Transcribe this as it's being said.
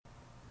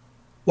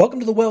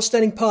Welcome to the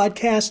Wealthsteading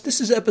Podcast. This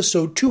is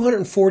episode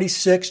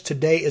 246.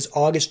 Today is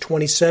August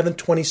 27th,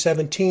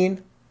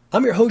 2017.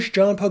 I'm your host,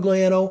 John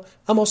Pugliano.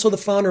 I'm also the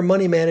founder and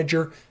money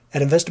manager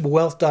at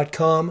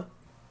investablewealth.com.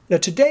 Now,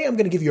 today I'm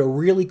going to give you a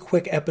really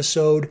quick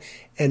episode,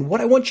 and what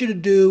I want you to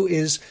do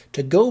is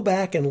to go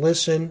back and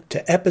listen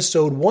to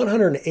episode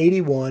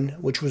 181,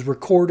 which was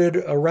recorded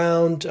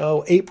around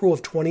April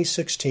of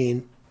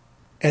 2016.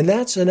 And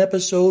that's an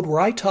episode where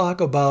I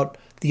talk about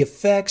the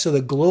effects of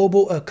the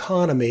global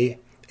economy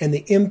and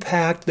the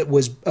impact that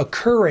was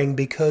occurring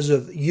because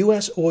of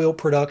U.S. oil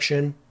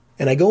production,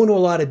 and I go into a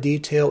lot of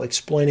detail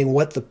explaining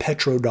what the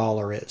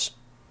petrodollar is.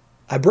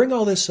 I bring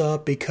all this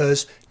up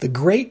because the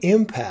great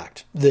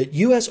impact that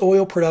U.S.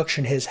 oil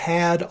production has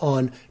had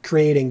on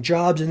creating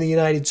jobs in the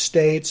United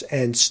States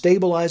and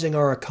stabilizing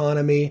our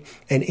economy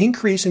and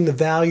increasing the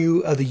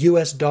value of the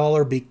U.S.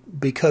 dollar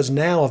because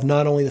now of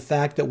not only the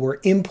fact that we're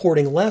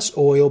importing less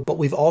oil, but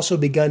we've also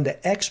begun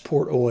to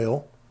export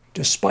oil.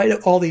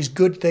 Despite all these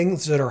good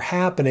things that are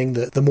happening,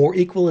 the more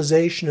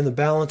equalization in the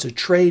balance of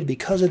trade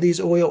because of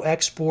these oil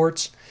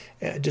exports,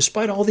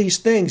 despite all these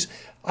things,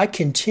 I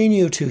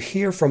continue to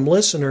hear from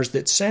listeners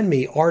that send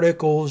me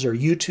articles or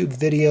YouTube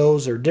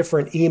videos or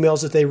different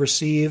emails that they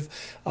receive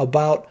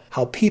about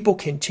how people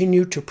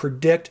continue to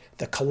predict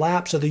the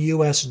collapse of the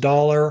U.S.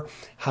 dollar,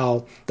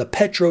 how the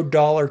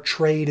petrodollar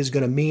trade is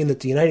going to mean that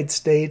the United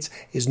States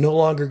is no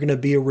longer going to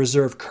be a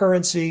reserve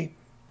currency,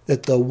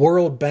 that the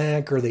World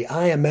Bank or the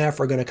IMF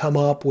are going to come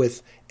up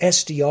with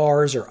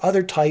SDRs or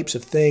other types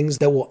of things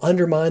that will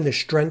undermine the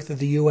strength of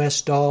the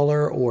U.S.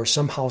 dollar or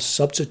somehow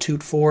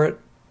substitute for it.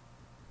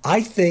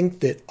 I think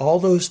that all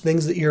those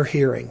things that you're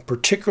hearing,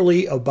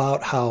 particularly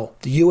about how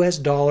the U.S.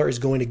 dollar is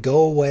going to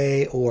go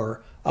away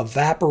or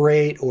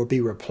evaporate or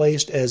be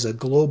replaced as a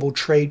global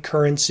trade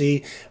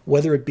currency,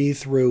 whether it be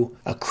through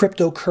a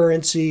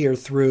cryptocurrency or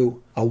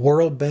through a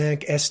World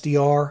Bank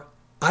SDR,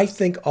 I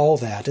think all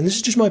that, and this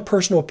is just my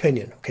personal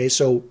opinion, okay,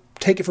 so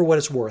take it for what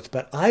it's worth,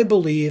 but I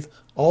believe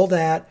all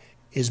that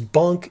is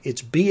bunk,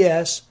 it's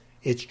BS,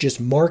 it's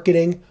just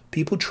marketing,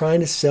 people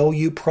trying to sell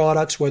you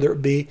products, whether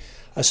it be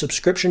a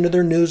subscription to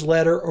their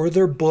newsletter or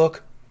their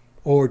book,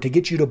 or to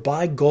get you to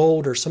buy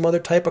gold or some other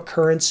type of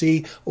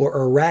currency or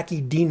Iraqi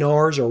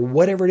dinars or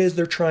whatever it is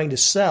they're trying to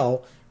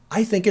sell.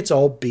 I think it's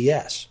all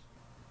BS.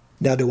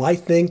 Now, do I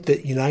think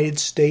that United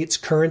States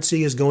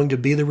currency is going to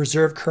be the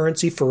reserve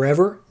currency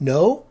forever?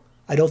 No.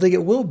 I don't think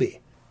it will be.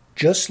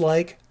 Just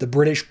like the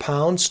British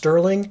pound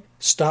sterling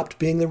stopped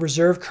being the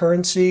reserve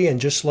currency,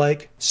 and just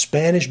like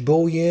Spanish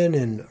bullion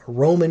and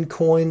Roman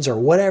coins or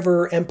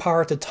whatever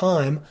empire at the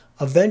time,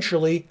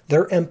 eventually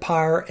their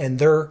empire and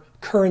their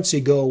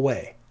currency go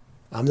away.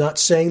 I'm not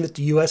saying that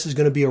the U.S. is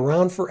going to be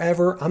around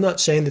forever. I'm not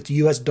saying that the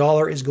U.S.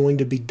 dollar is going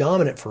to be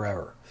dominant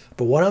forever.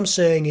 But what I'm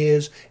saying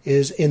is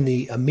in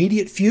the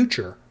immediate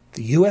future,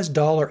 the U.S.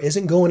 dollar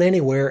isn't going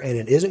anywhere and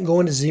it isn't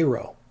going to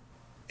zero.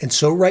 And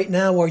so right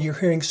now, while you're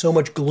hearing so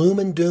much gloom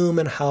and doom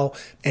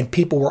and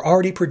people were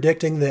already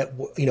predicting that,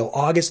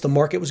 August, the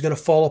market was going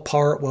to fall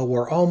apart. Well,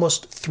 we're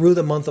almost through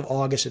the month of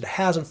August. It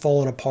hasn't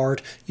fallen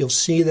apart. You'll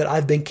see that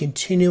I've been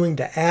continuing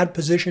to add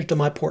positions to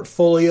my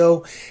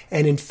portfolio.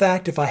 And in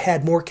fact, if I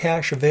had more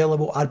cash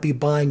available, I'd be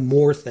buying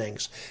more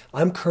things.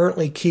 I'm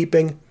currently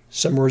keeping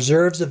some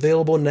reserves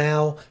available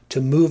now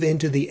to move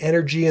into the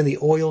energy and the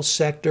oil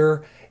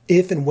sector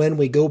if and when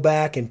we go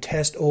back and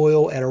test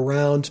oil at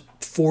around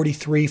 $43,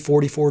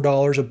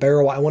 $44 a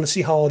barrel. I want to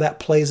see how all that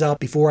plays out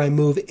before I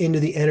move into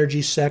the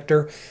energy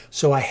sector.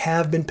 So I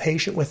have been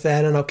patient with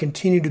that, and I'll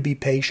continue to be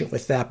patient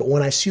with that. But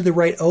when I see the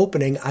right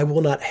opening, I will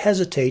not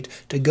hesitate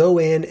to go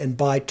in and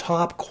buy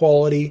top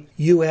quality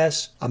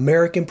U.S.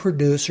 American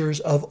producers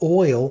of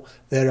oil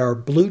that are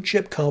blue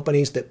chip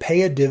companies that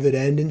pay a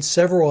dividend, and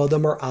several of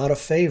them are out of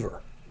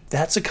favor.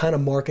 That's the kind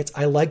of markets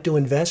I like to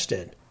invest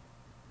in.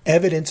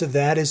 Evidence of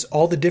that is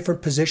all the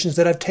different positions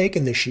that I've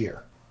taken this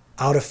year.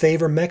 Out of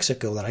favor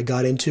Mexico that I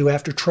got into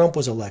after Trump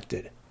was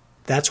elected.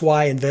 That's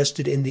why I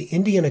invested in the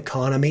Indian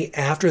economy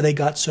after they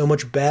got so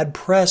much bad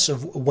press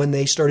of when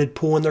they started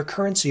pulling their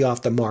currency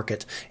off the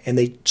market and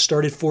they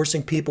started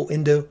forcing people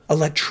into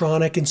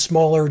electronic and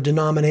smaller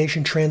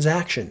denomination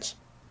transactions.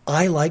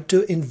 I like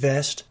to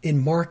invest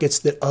in markets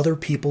that other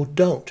people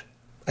don't.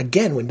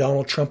 Again, when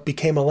Donald Trump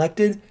became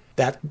elected,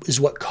 that is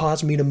what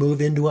caused me to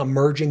move into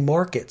emerging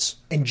markets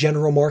and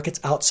general markets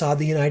outside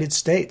the United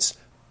States.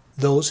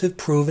 Those have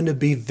proven to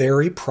be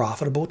very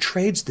profitable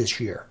trades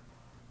this year.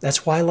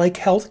 That's why I like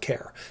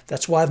healthcare.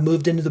 That's why I've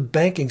moved into the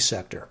banking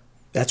sector.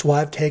 That's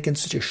why I've taken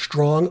such a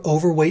strong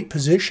overweight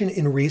position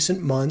in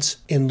recent months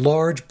in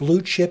large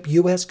blue chip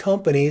U.S.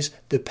 companies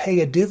that pay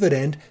a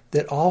dividend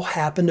that all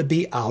happen to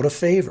be out of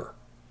favor.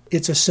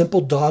 It's a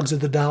simple dogs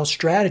of the Dow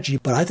strategy,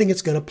 but I think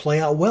it's going to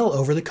play out well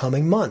over the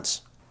coming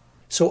months.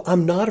 So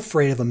I'm not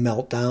afraid of a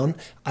meltdown.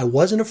 I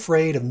wasn't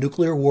afraid of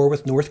nuclear war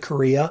with North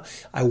Korea.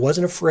 I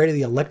wasn't afraid of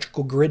the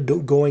electrical grid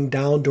going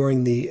down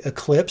during the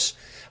eclipse.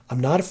 I'm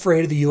not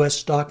afraid of the U.S.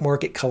 stock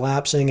market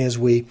collapsing as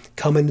we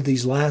come into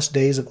these last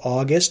days of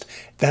August.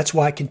 That's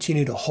why I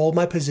continue to hold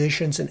my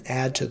positions and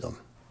add to them.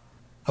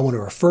 I want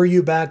to refer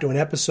you back to an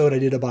episode I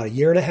did about a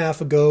year and a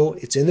half ago.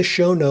 It's in the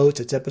show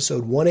notes. It's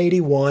episode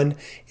 181.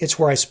 It's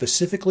where I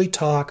specifically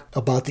talk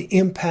about the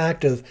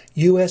impact of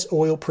U.S.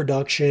 oil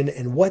production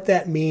and what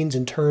that means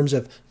in terms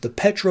of the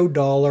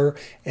petrodollar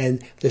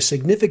and the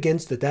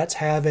significance that that's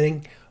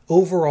having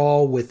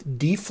overall with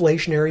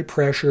deflationary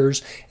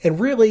pressures. And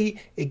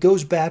really, it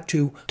goes back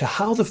to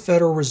how the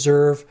Federal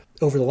Reserve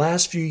over the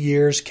last few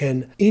years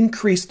can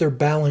increase their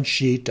balance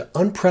sheet to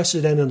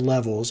unprecedented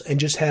levels and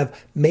just have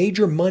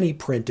major money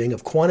printing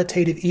of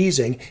quantitative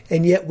easing,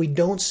 and yet we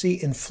don't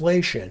see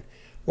inflation.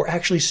 We're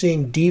actually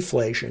seeing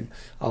deflation.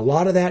 A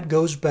lot of that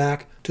goes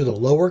back to the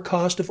lower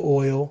cost of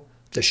oil,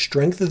 the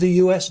strength of the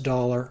U.S.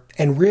 dollar,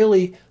 and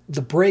really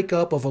the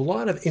breakup of a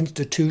lot of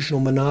institutional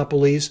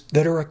monopolies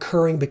that are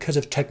occurring because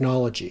of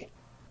technology.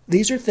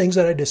 These are things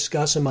that I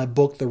discuss in my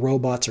book, The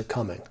Robots Are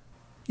Coming.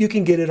 You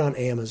can get it on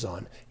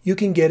Amazon. You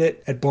can get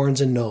it at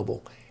Barnes &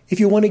 Noble. If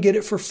you want to get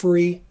it for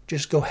free,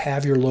 just go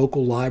have your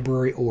local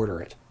library order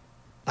it.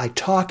 I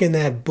talk in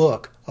that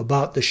book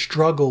about the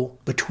struggle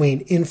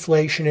between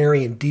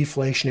inflationary and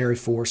deflationary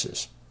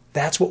forces.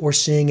 That's what we're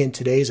seeing in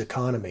today's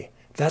economy.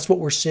 That's what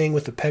we're seeing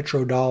with the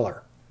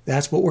petrodollar.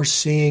 That's what we're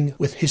seeing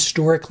with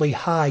historically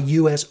high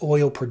U.S.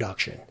 oil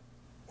production.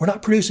 We're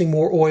not producing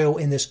more oil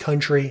in this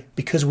country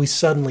because we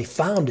suddenly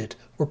found it.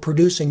 We're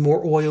producing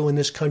more oil in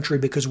this country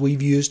because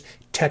we've used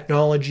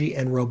technology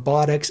and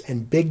robotics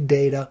and big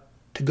data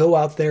to go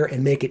out there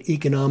and make it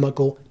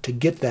economical to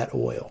get that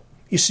oil.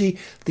 You see,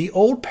 the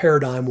old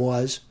paradigm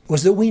was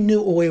that we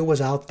knew oil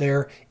was out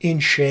there in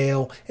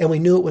shale, and we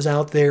knew it was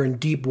out there in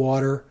deep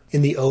water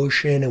in the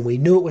ocean, and we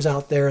knew it was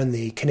out there in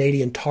the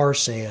Canadian tar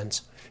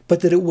sands,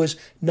 but that it was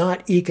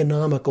not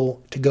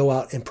economical to go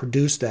out and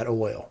produce that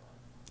oil.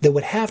 They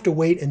would have to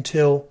wait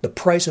until the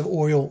price of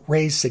oil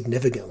raised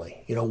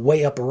significantly,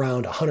 way up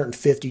around $150,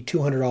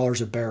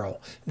 $200 a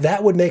barrel.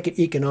 That would make it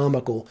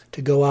economical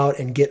to go out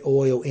and get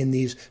oil in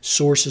these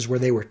sources where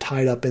they were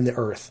tied up in the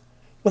earth.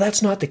 Well,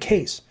 that's not the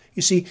case.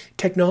 You see,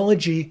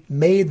 technology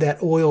made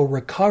that oil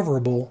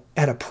recoverable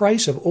at a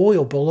price of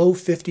oil below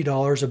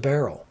 $50 a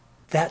barrel.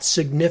 That's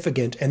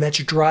significant, and that's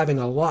driving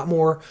a lot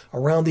more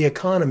around the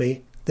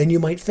economy than you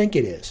might think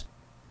it is.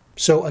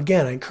 So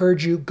again, I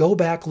encourage you, go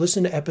back,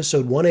 listen to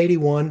episode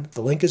 181.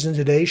 The link is in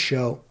today's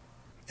show.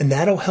 And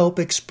that'll help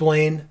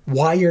explain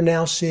why you're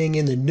now seeing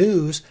in the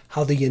news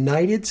how the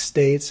United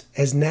States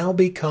has now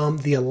become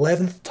the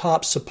 11th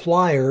top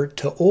supplier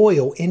to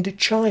oil into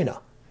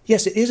China.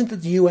 Yes, it isn't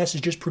that the U.S.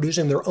 is just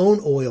producing their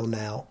own oil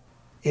now.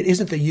 It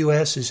isn't the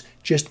U.S. is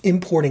just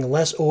importing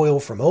less oil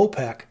from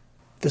OPEC.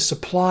 The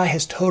supply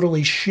has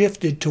totally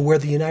shifted to where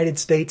the United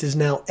States is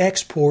now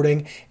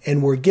exporting,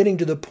 and we're getting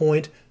to the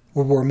point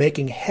where we're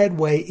making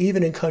headway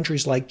even in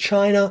countries like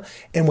China,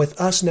 and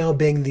with us now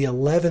being the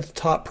 11th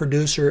top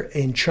producer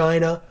in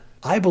China,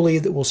 I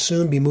believe that we'll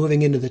soon be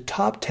moving into the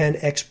top 10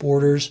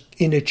 exporters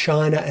into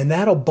China, and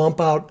that'll bump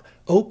out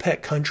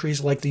OPEC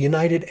countries like the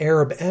United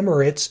Arab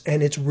Emirates,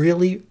 and it's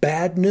really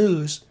bad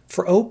news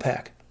for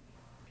OPEC.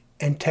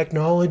 And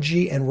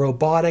technology and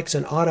robotics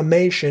and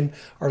automation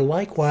are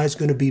likewise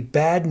going to be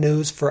bad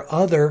news for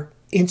other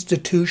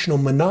institutional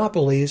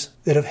monopolies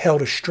that have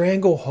held a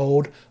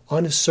stranglehold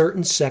on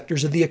certain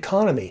sectors of the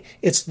economy.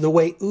 It's the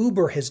way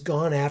Uber has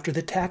gone after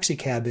the taxi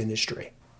cab industry.